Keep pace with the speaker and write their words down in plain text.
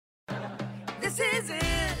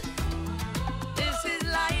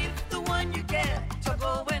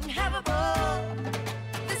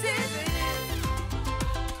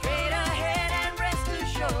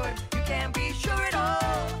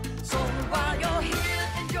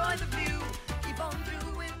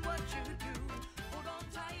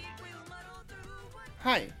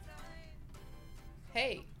Hi.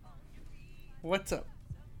 Hey. What's up?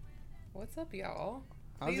 What's up, y'all?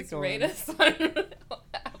 How's Please it going? rate us on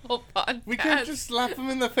Apple Podcasts. We can't just slap them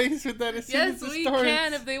in the face with that as soon as Yes, the we starts.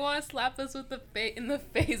 can if they want to slap us with in the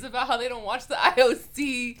face about how they don't watch the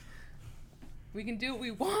IOC. We can do what we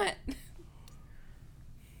want.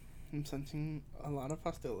 I'm sensing a lot of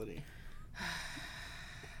hostility.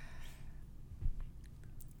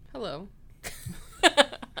 Hello.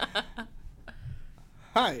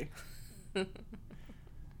 Hi.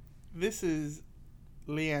 This is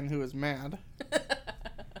Leanne, who is mad.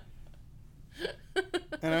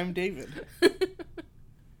 And I'm David.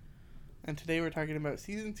 And today we're talking about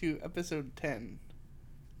Season 2, Episode 10,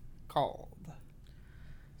 called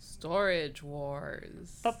Storage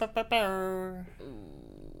Wars. Ba-ba-ba-ba.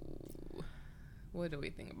 Ooh. What do we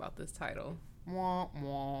think about this title? Wah,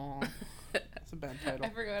 wah. That's a bad title. I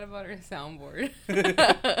forgot about our soundboard.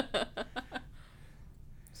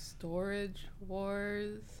 Storage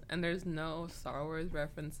Wars. And there's no Star Wars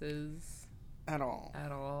references At all.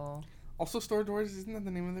 at all. Also, Storage Wars, isn't that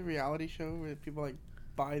the name of the reality show where people, like,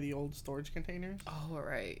 buy the old storage containers? Oh,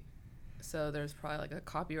 right. So there's probably like a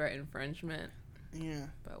copyright infringement, Yeah.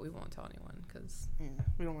 but we won't tell anyone because, Yeah.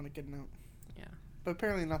 We don't want to get it out. yeah. But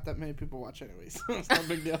apparently not that many people watch anyways. So it's not a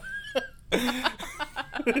big deal.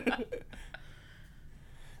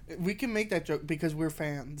 We can make that joke because we're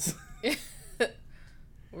fans.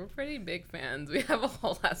 We're pretty big fans. We have a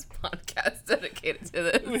whole ass podcast dedicated to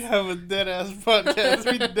this. We have a dead-ass podcast.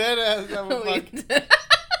 We dead-ass have a podcast.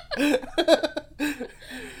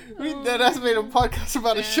 We dead-ass made a podcast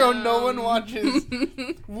about a show no one watches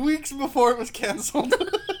weeks before it was canceled.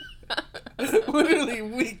 Literally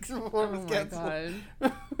weeks before it was canceled. Oh my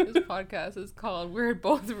god. This podcast is called We're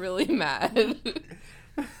Both Really Mad.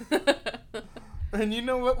 And you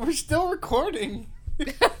know what? We're still recording.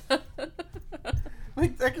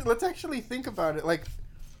 Like, let's actually think about it. Like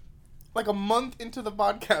a month into the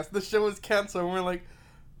podcast, the show is canceled, and we're like,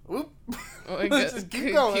 "Oop, let's just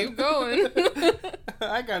keep going." Keep going.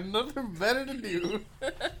 I got nothing better to do.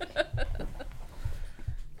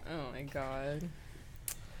 Oh my god.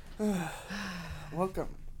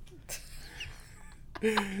 Welcome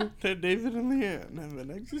to David and Leanne have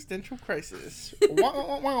an existential crisis. Wah,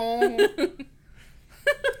 wah, wah.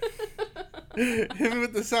 Hit me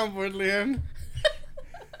with the soundboard, Leanne.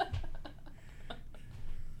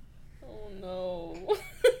 Oh no.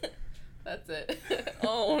 That's it.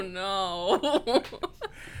 Oh no.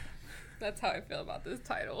 That's how I feel about this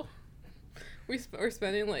title. We're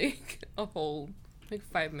spending like a whole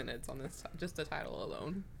 5 minutes on this, just the title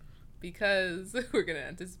alone. Because we're going to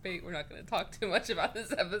anticipate we're not going to talk too much about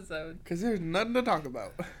this episode. Because there's nothing to talk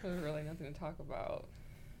about. There's really nothing to talk about.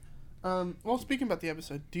 Well, speaking about the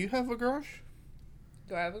episode, do you have a garage?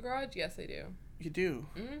 Do I have a garage? Yes, I do. You do.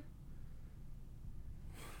 Mm-hmm.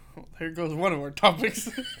 Well, there goes one of our topics.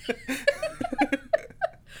 Do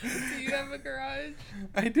you have a garage?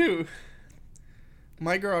 I do.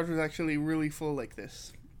 My garage was actually really full like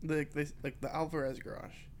this. Like the Alvarez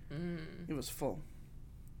garage. It was full.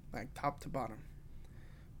 Like top to bottom.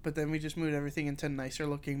 But then we just moved everything into nicer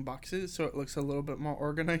looking boxes so it looks a little bit more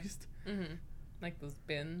organized. Mm-hmm. Like those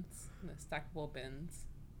bins, the stackable bins.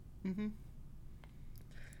 Mm-hmm.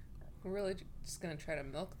 We're really just going to try to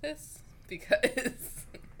milk this because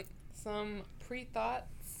some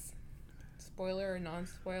pre-thoughts, spoiler or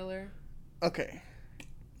non-spoiler. Okay.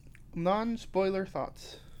 Non-spoiler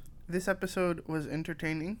thoughts. This episode was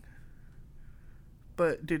entertaining,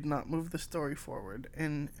 but did not move the story forward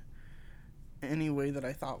in any way that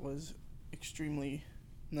I thought was extremely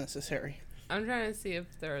necessary. I'm trying to see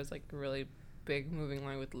if there was like a really big moving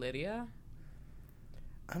line with Lydia.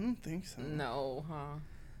 I don't think so. No, huh?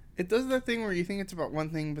 It does that thing where you think it's about one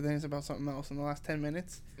thing, but then it's about something else in the last 10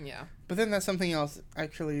 minutes. Yeah. But then that something else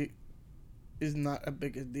actually is not a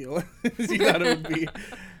big a deal as you thought it would be.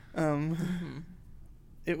 Mm-hmm.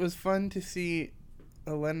 It was fun to see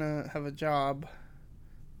Elena have a job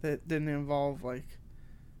that didn't involve, like,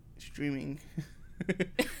 streaming.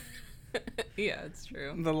 Yeah, it's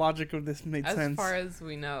true. The logic of this made sense. As far as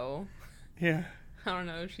we know. Yeah. I don't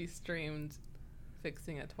know if she streamed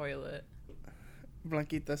fixing a toilet.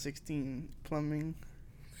 Blanquita 16 plumbing.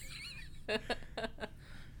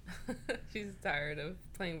 She's tired of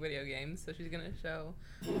playing video games, so she's gonna show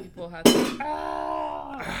people how to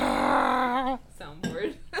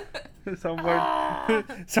soundboard.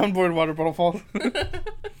 Soundboard water bottle falls.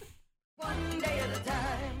 One day at a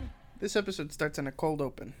time. This episode starts in a cold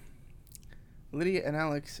open. Lydia and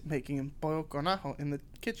Alex making a pollo con ajo in the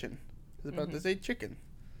kitchen. Is about to say chicken.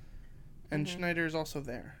 And Schneider is also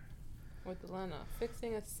there. With Elena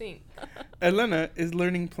fixing a sink. Elena is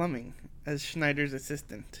learning plumbing as Schneider's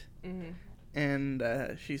assistant. Mhm.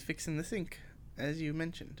 And she's fixing the sink, as you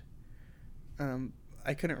mentioned.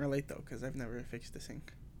 I couldn't relate, though, because I've never fixed a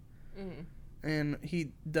sink. Mhm. And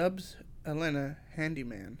he dubs Elena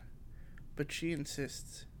Handyman, but she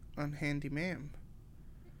insists on Handyman.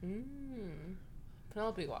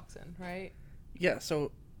 Penelope walks in, right? Yeah,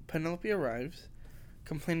 so Penelope arrives,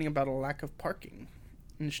 complaining about a lack of parking.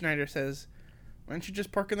 And Schneider says, why don't you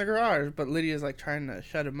just park in the garage? But Lydia's like trying to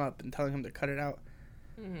shut him up and telling him to cut it out.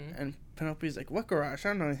 And Penelope's like, what garage? I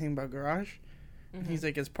don't know anything about garage. And he's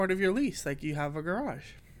like, it's part of your lease. Like, you have a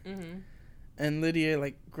garage. And Lydia,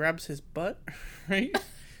 like, grabs his butt, right?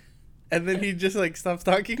 And then he just, like, stops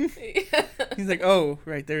talking. He's like, oh,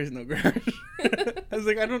 right, there is no garage. I was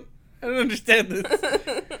like, I don't understand this.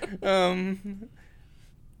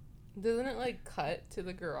 Doesn't it, like, cut to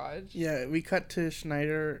the garage? Yeah, we cut to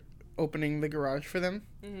Schneider opening the garage for them.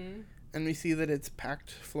 Mm-hmm. And we see that it's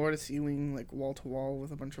packed floor to ceiling, like, wall to wall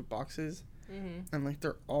with a bunch of boxes. Mm-hmm. And, like,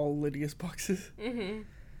 they're all Lydia's boxes. Mm-hmm.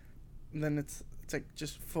 And then it's like,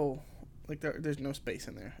 just full. Like, there's no space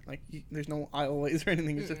in there. Like, there's no aisleways or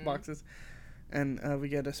anything. It's just boxes. And we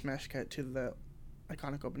get a smash cut to the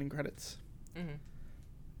iconic opening credits. Mm-hmm.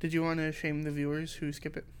 Did you want to shame the viewers who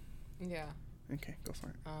skip it? Yeah. Okay, go for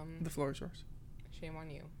it. The floor is yours. Shame on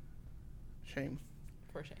you. Shame.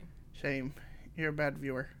 For shame. Shame. You're a bad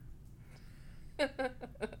viewer.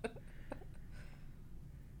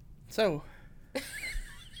 So.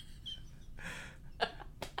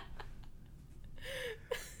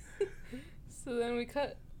 So then we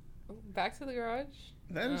cut back to the garage.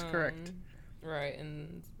 That is correct. Right,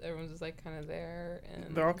 and everyone's just like kind of there,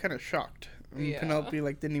 and They're all kind of shocked. And Yeah. Penelope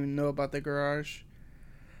like didn't even know about the garage,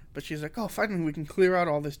 but she's like, "Oh, finally we can clear out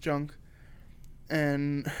all this junk,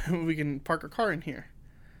 and we can park our car in here."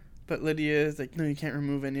 But Lydia is like, "No, you can't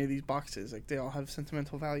remove any of these boxes. Like, they all have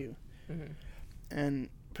sentimental value." Mhm. And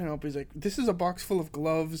Penelope's like, "This is a box full of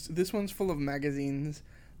gloves. This one's full of magazines.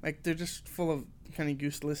 Like, they're just full of kind of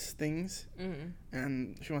useless things." Mhm.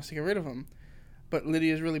 And she wants to get rid of them. But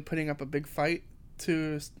Lydia's really putting up a big fight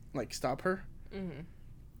to, like, stop her. Mhm.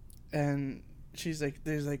 And she's like,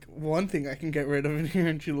 there's, like, one thing I can get rid of in here.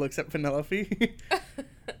 And she looks at Penelope.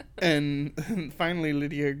 And finally,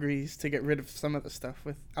 Lydia agrees to get rid of some of the stuff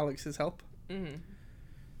with Alex's help. Mhm.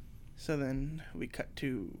 So then we cut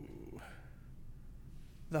to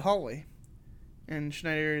the hallway. And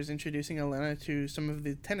Schneider is introducing Elena to some of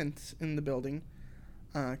the tenants in the building.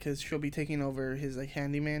 Because she'll be taking over his, like,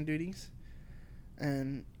 handyman duties.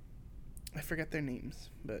 And I forget their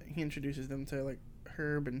names, but he introduces them to, like,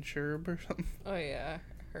 Herb and Sherb or something. Oh yeah,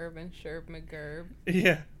 Herb and Sherb McGurb.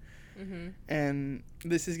 Yeah. Mhm. And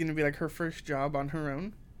this is going to be, like, her first job on her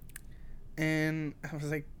own. And I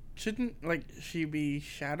was like, shouldn't, like, she be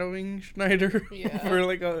shadowing Schneider Yeah. for,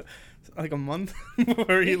 like a month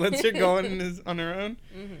before he lets her go on her own?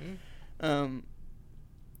 Mhm.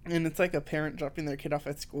 And it's like a parent dropping their kid off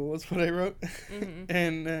at school is what I wrote. Mhm.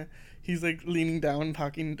 And he's like leaning down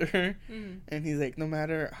talking to her. Mhm. And he's like, no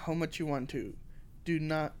matter how much you want to, do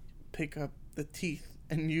not pick up the teeth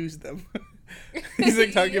and use them. He's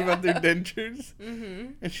like talking about their dentures.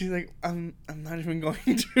 Mhm. And she's like, I'm not even going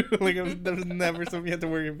to. Like, that was never something you had to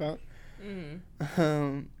worry about.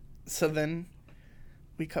 Mhm. So then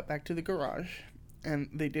we cut back to the garage. And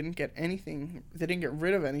they didn't get anything. They didn't get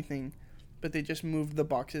rid of anything. But they just moved the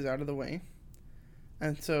boxes out of the way.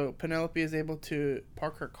 And so Penelope is able to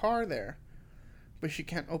park her car there. But she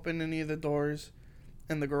can't open any of the doors.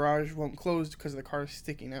 And the garage won't close because the car is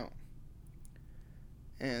sticking out.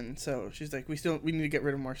 And so she's like, we need to get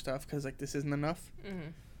rid of more stuff because, like, this isn't enough.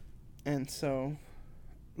 Mhm. And so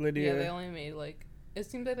Lydia... Yeah, they only made like. It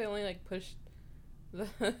seems like they only like pushed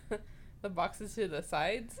the the boxes to the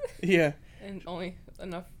sides. Yeah. And only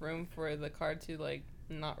enough room for the car to like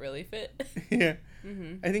not really fit. Yeah.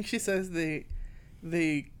 Mhm. I think she says they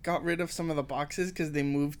got rid of some of the boxes because they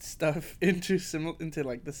moved stuff into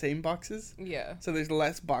like the same boxes. Yeah. So there's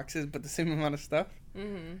less boxes but the same amount of stuff.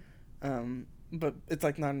 Mhm. But it's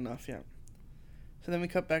like not enough yet. So then we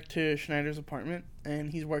cut back to Schneider's apartment and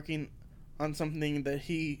he's working on something that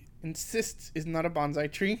he insists is not a bonsai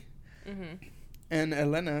tree. Mhm. And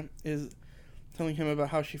Elena is telling him about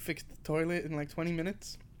how she fixed the toilet in like 20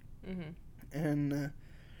 minutes. Mhm. And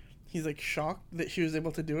he's like shocked that she was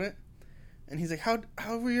able to do it. And he's like,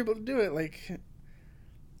 how were you able to do it? Like,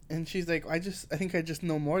 and she's like, I think I just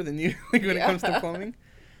know more than you, like, when it comes to plumbing.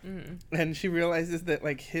 Mhm. And she realizes that,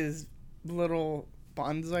 like, his little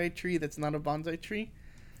bonsai tree that's not a bonsai tree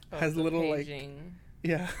Oh, has the little paging. like,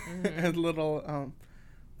 yeah, Mhm. has little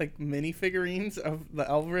like mini figurines of the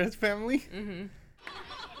Alvarez family. Mm-hmm.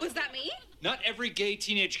 Was that me? Not every gay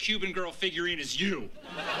teenage Cuban girl figurine is you.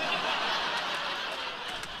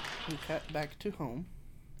 We cut back to home,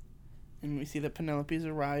 and we see that Penelope's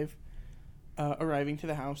arriving to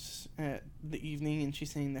the house at the evening, and she's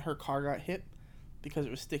saying that her car got hit because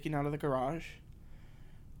it was sticking out of the garage.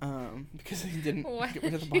 Because they didn't get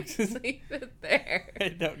rid of the boxes. Leave it there. I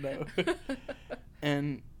don't know.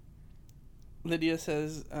 And Lydia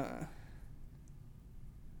says,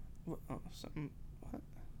 what? I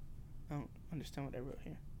don't understand what I wrote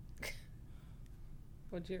here.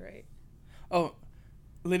 What'd you write? Oh,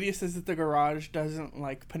 Lydia says that the garage doesn't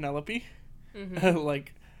like Penelope. Mm-hmm.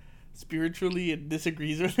 Like, spiritually it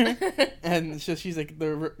disagrees with her. And so she's like,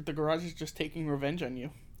 the garage is just taking revenge on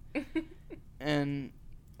you. And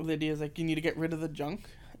Lydia's like, you need to get rid of the junk.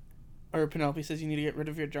 Or Penelope says you need to get rid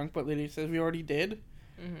of your junk, but Lydia says we already did.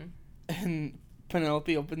 Mm-hmm. And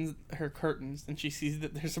Penelope opens her curtains and she sees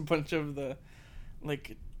that there's a bunch of the,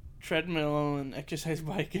 like, treadmill and exercise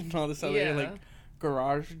bike and all this other, like,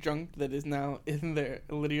 garage junk that is now in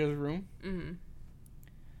Lydia's room. Mm-hmm.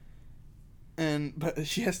 But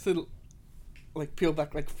she has to, like, peel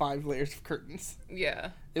back, like, 5 layers of curtains.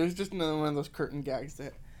 Yeah. It was just another one of those curtain gags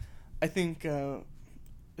that I think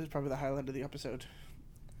is probably the highlight of the episode.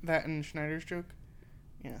 That and Schneider's joke.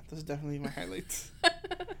 Yeah, those are definitely my highlights.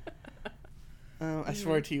 I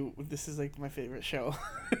swear to you, this is, like, my favorite show.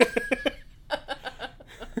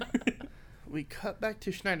 We cut back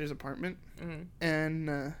to Schneider's apartment,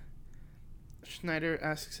 and Schneider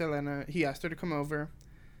asks Elena, he asked her to come over,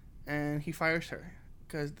 and he fires her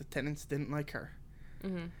because the tenants didn't like her.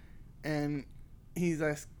 Mm-hmm. And he's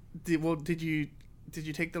asked, did you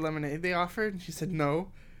take the lemonade they offered? And she said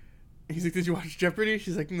no. And he's like, did you watch Jeopardy?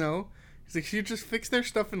 She's like, no. He's like, she just fixed their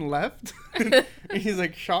stuff and left? And he's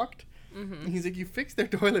like shocked. Mm-hmm. And he's like, you fixed their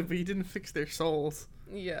toilet, but you didn't fix their souls.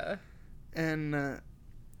 Yeah. And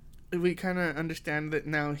we kind of understand that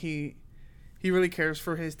now he really cares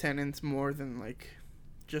for his tenants more than, like,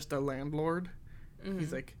 just a landlord. Mm-hmm.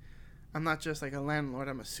 He's like, I'm not just, like, a landlord,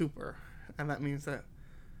 I'm a super. And that means that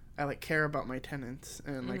I, like, care about my tenants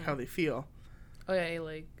and, like, how they feel. Oh, yeah, he,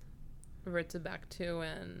 like, reverts it back to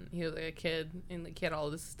when he was, like, a kid and, like, he had all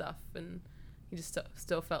this stuff and he just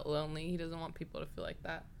still felt lonely. He doesn't want people to feel like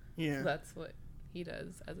that. Yeah. So that's what he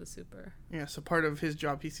does as a super. Yeah, so part of his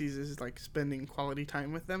job he sees is, like, spending quality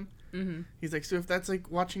time with them. Mm-hmm. He's like, so if that's,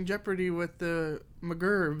 like, watching Jeopardy with the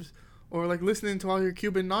McGurbs or, like, listening to all your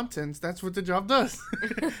Cuban nonsense, that's what the job does.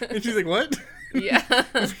 And she's like, what? Yeah.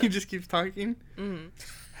 He just keeps talking. Mm-hmm.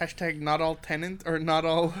 Hashtag not all tenants or not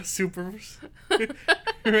all supers.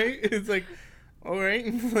 Right? It's like, all right,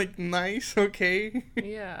 like, nice, okay.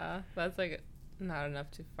 Yeah, that's, like, not enough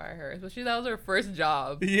to fire her. Especially that was her first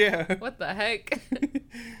job. Yeah. What the heck?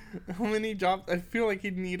 How many jobs? I feel like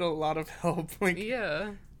he'd need a lot of help. Like,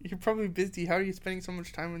 Yeah. you're probably busy. How are you spending so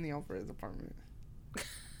much time in the Alvarez apartment?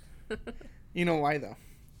 You know why, though?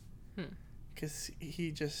 Because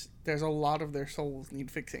there's a lot of their souls need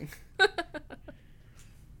fixing.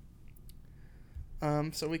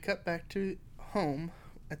 So we cut back to home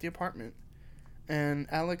at the apartment, and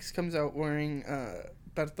Alex comes out wearing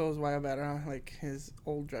Berto's Guayabera, like his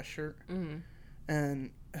old dress shirt. Mm-hmm.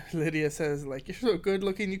 And Lydia says, like, you're so good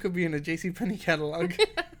looking, you could be in a JCPenney catalog.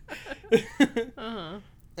 Uh-huh.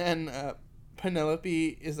 And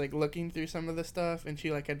Penelope is, like, looking through some of the stuff, and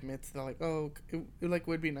she, like, admits that, like, oh, it like,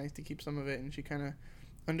 would be nice to keep some of it, and she kind of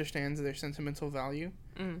understands their sentimental value.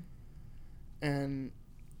 Mm-hmm. And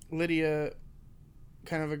Lydia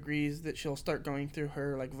kind of agrees that she'll start going through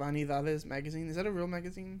her, like, Vanidades magazine. Is that a real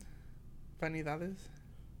magazine? Vanidades?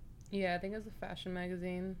 Yeah, I think it's a fashion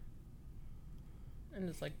magazine. And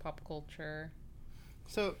it's, like, pop culture.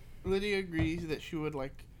 So Lydia agrees that she would,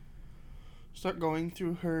 like, start going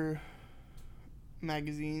through her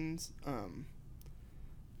magazines,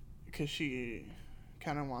 because she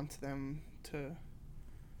kind of wants them to,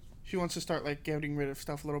 she wants to start, like, getting rid of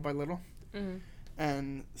stuff little by little. Mm-hmm.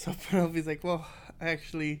 And so Penelope's like, well, I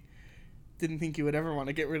actually didn't think you would ever want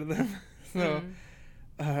to get rid of them. So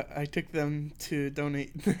I took them to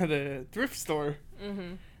donate at a thrift store.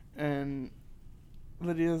 Mm-hmm. And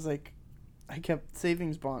Lydia's like, I kept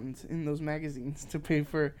savings bonds in those magazines to pay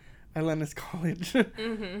for Elena's college.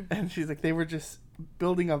 Mm-hmm. And she's like, they were just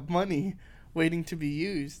building up money waiting to be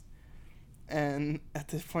used. And at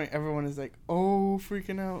this point, everyone is like, oh,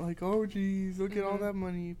 freaking out. Like, oh, geez, look at all that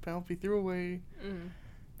money Penelope threw away. Mm-hmm.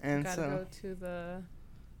 And Gotta so, go to the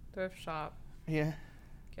thrift shop. yeah.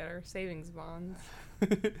 Get our savings bonds.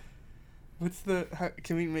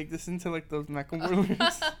 Can we make this into, like, those Macklemore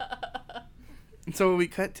lyrics? So we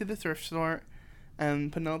cut to the thrift store,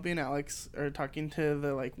 And Penelope and Alex are talking to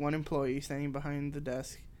the like one employee standing behind the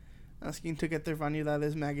desk, asking to get their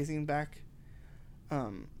Vanidades magazine back.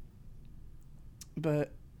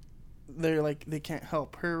 But they're like, they can't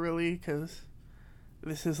help her really because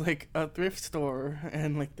this is like a thrift store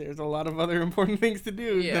and like there's a lot of other important things to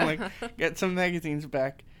do than like get some magazines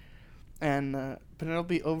back. And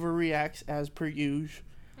Penelope overreacts as per usual.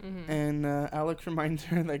 Mm-hmm. And Alex reminds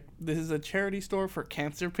her like this is a charity store for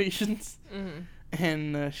cancer patients. Mm-hmm.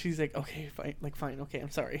 And she's like, okay, fine, okay, I'm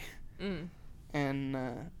sorry. Mm.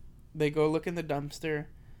 And they go look in the dumpster,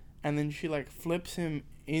 and then she like flips him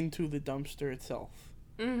into the dumpster itself.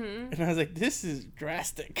 Mm-hmm. And I was like, this is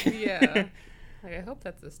drastic. Yeah. Like, I hope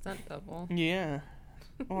that's a stunt double. Yeah.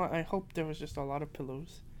 Well, I hope there was just a lot of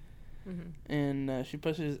pillows. Mm-hmm. And she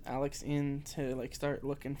pushes Alex in to like start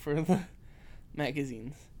looking for the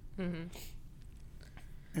magazines. Mm-hmm.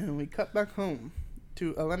 And we cut back home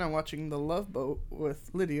to Elena watching The Love Boat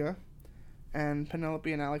with Lydia, and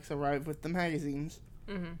Penelope and Alex arrive with the magazines,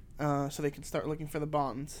 so they can start looking for the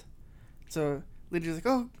bonds. So Lydia's like,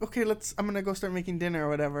 "Oh, okay, I'm gonna go start making dinner or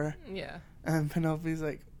whatever." Yeah. And Penelope's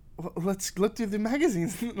like, well, "Let's look through the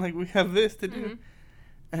magazines. Like we have this to do."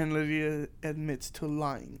 And Lydia admits to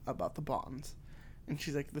lying about the bonds, and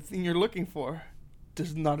she's like, "The thing you're looking for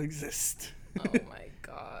does not exist." Oh my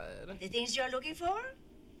god. The things you're looking for,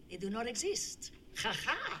 they do not exist. Ha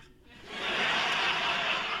ha.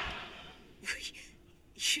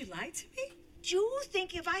 You lied to me? Do you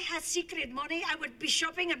think if I had secret money, I would be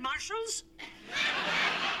shopping at Marshall's?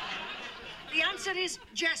 The answer is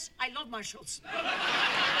yes, I love Marshall's.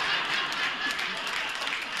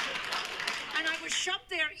 And I would shop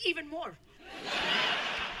there even more.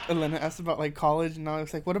 Elena asked about like college, and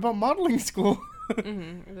Alex like, "What about modeling school?"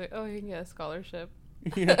 Mm-hmm. Like, oh, you can get a scholarship.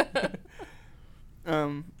 Yeah.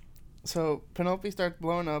 So Penelope starts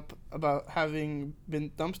blowing up about having been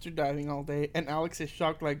dumpster diving all day, and Alex is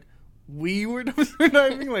shocked, like, we were dumpster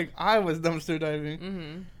diving? Like, I was dumpster diving.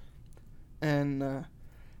 Mm-hmm. And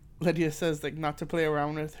Lydia says, like, not to play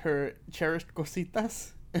around with her cherished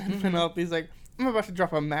cositas. And Penelope's like, I'm about to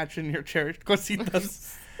drop a match in your cherished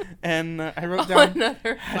cositas. And I wrote down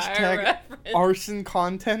hashtag arson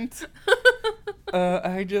content.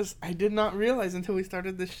 I did not realize until we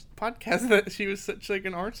started this podcast that she was such like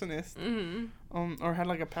an arsonist, or had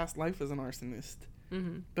like a past life as an arsonist.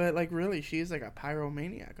 Mm-hmm. But like really, she is like a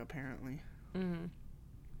pyromaniac apparently. Mm-hmm.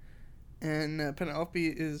 And Penelope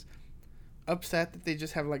is upset that they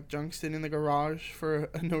just have like junk sitting in the garage for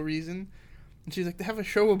no reason. And she's like, they have a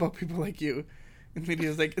show about people like you. And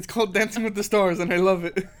Lydia's like, it's called Dancing with the Stars, and I love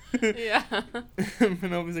it. Yeah. And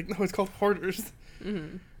Penelope's like, no, it's called Hoarders.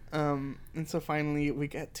 Mm-hmm. And so finally we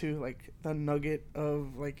get to like the nugget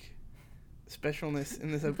of like specialness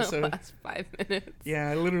in this episode. The last 5 minutes.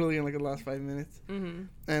 Yeah, literally in like the last 5 minutes. Mm-hmm.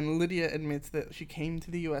 And Lydia admits that she came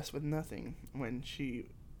to the U.S. with nothing when she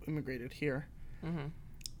immigrated here. Mm-hmm.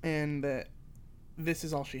 And that this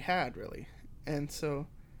is all she had, really. And so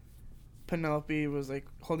Penelope was like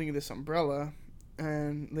holding this umbrella,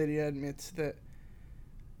 and Lydia admits that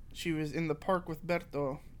she was in the park with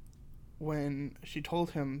Berto when she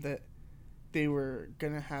told him that they were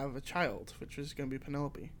going to have a child, which was going to be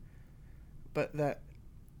Penelope, but that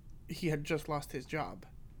he had just lost his job.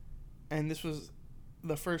 And this was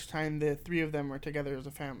the first time the three of them were together as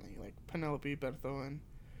a family, like Penelope, Berto, and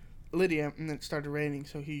Lydia, and it started raining,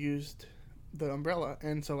 so he used the umbrella.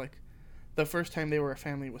 And so, like, the first time they were a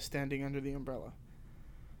family was standing under the umbrella.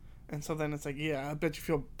 And so then it's like, yeah, I bet you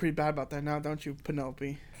feel pretty bad about that now, don't you,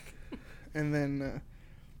 Penelope? And then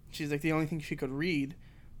she's like, the only thing she could read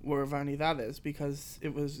were Vanidades because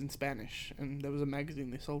it was in Spanish, and there was a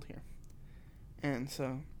magazine they sold here. And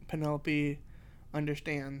so Penelope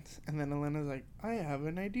understands, and then Elena's like, I have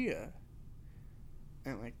an idea.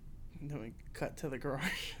 And, like, then we cut to the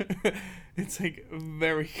garage. It's, like,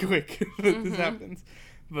 very quick that this happens.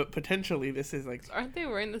 But potentially this is like... Aren't they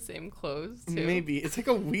wearing the same clothes, too? Maybe. It's like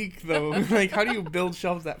a week, though. Like, how do you build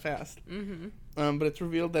shelves that fast? Mm-hmm. But it's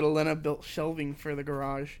revealed that Elena built shelving for the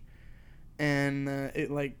garage. And it,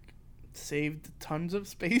 like, saved tons of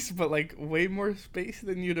space, but, like, way more space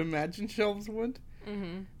than you'd imagine shelves would.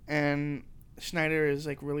 Mm-hmm. And Schneider is,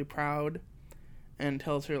 like, really proud and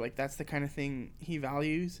tells her, like, that's the kind of thing he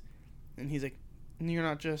values. And he's like, you're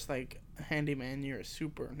not just, like, a handyman, you're a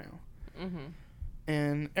super now. Mm-hmm.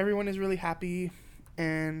 And everyone is really happy,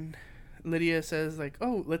 and Lydia says, like,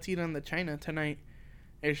 oh, let's eat on the china tonight.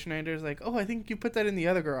 And Schneider's like, oh, I think you put that in the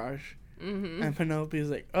other garage. Mm-hmm. And Penelope's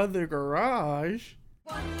like, other garage?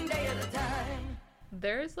 One day at a time.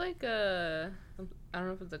 There's, like, I don't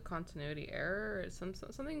know if it's a continuity error or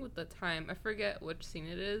something with the time. I forget which scene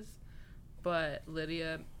it is, but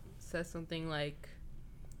Lydia says something like,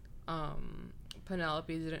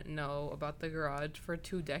 Penelope didn't know about the garage for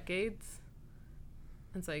 2 decades.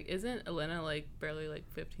 It's like, isn't Elena like barely like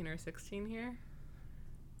 15 or 16 here?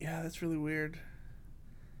 Yeah, that's really weird.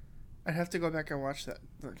 I'd have to go back and watch that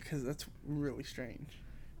because that's really strange.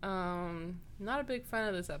 Not a big fan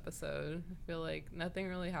of this episode. I feel like nothing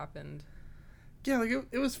really happened. Yeah, like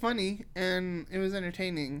it was funny and it was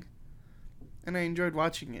entertaining, and I enjoyed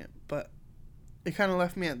watching it. But it kind of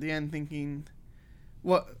left me at the end thinking,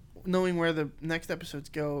 knowing where the next episodes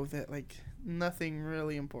go, that like nothing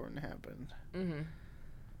really important happened. Mm-hmm.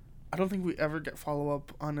 I don't think we ever get follow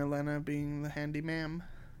up on Elena being the handyman.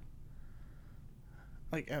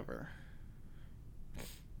 Like ever.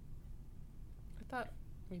 I thought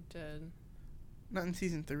we did. Not in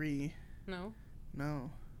season 3. No?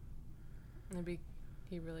 No. Maybe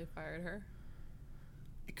he really fired her.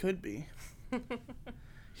 It could be.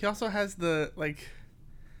 He also has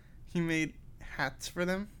he made hats for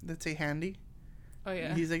them that say handy. Oh, yeah.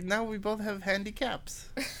 And he's like, now we both have handy caps.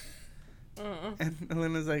 And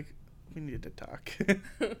Elena's like, we need to talk.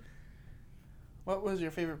 What was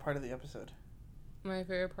your favorite part of the episode? My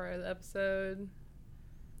favorite part of the episode...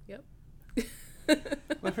 Yep.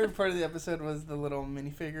 My favorite part of the episode was the little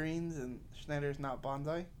minifigurines and Schneider's not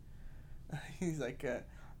bonsai. He's like,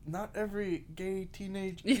 not every gay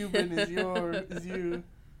teenage Cuban is you.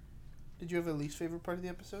 Did you have a least favorite part of the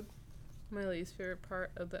episode? My least favorite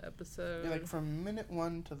part of the episode... Yeah, like from minute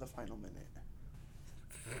 1 to the final minute.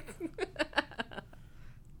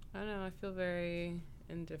 I don't know, I feel very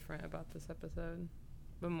indifferent about this episode.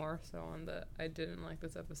 But more so on the I didn't like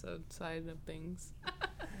this episode side of things.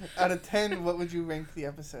 Out of 10, what would you rank the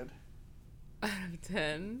episode? Out of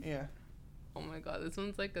 10? Yeah. Oh my god, this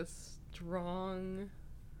one's like a strong...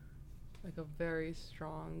 Like a very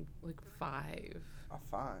strong, 5. A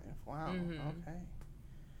 5. Wow. Mhm. Okay.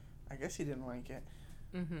 I guess you didn't like it.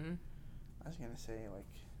 Mm-hmm. I was gonna say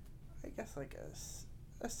I guess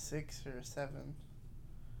a 6 or a 7.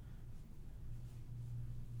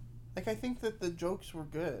 I think that the jokes were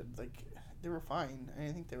good. They were fine. I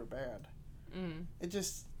didn't think they were bad. Mm.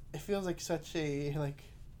 It feels like such a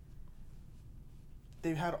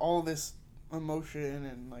they've had all this emotion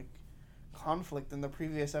and conflict in the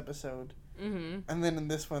previous episode, and then in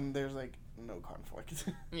this one there's no conflict.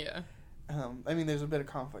 Yeah. I mean, there's a bit of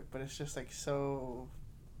conflict, but it's just so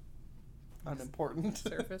unimportant.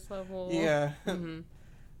 Surface level. Yeah. Mm-hmm.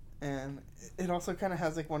 And it also kind of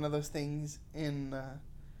has one of those things in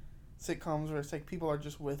sitcoms where it's people are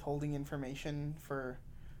just withholding information for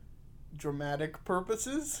dramatic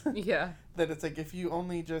purposes. Yeah. That it's if you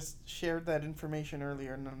only just shared that information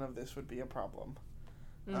earlier, none of this would be a problem.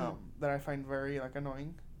 That I find very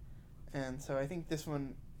annoying. And so I think this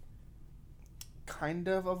one kind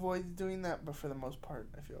of avoids doing that, but for the most part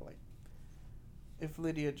I feel if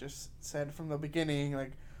Lydia just said from the beginning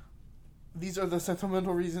these are the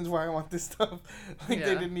sentimental reasons why I want this stuff, they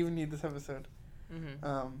didn't even need this episode.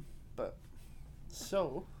 Mm-hmm. But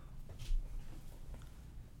so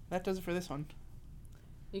that does it for this one.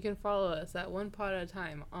 You can follow us at One Pod at a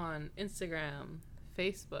Time on Instagram,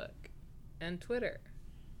 Facebook, and Twitter.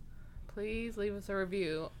 Please leave us a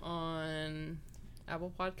review on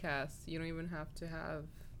Apple Podcasts. You don't even have to have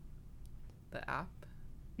the app.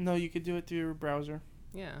 No, you could do it through your browser.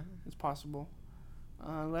 Yeah. It's possible.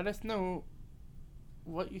 Let us know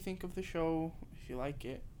what you think of the show, if you like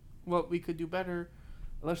it, what we could do better.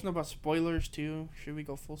 Let us know about spoilers too. Should we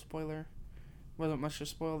go full spoiler? Wasn't much to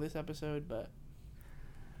spoil this episode, but...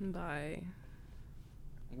 Bye.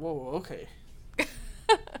 Whoa, okay.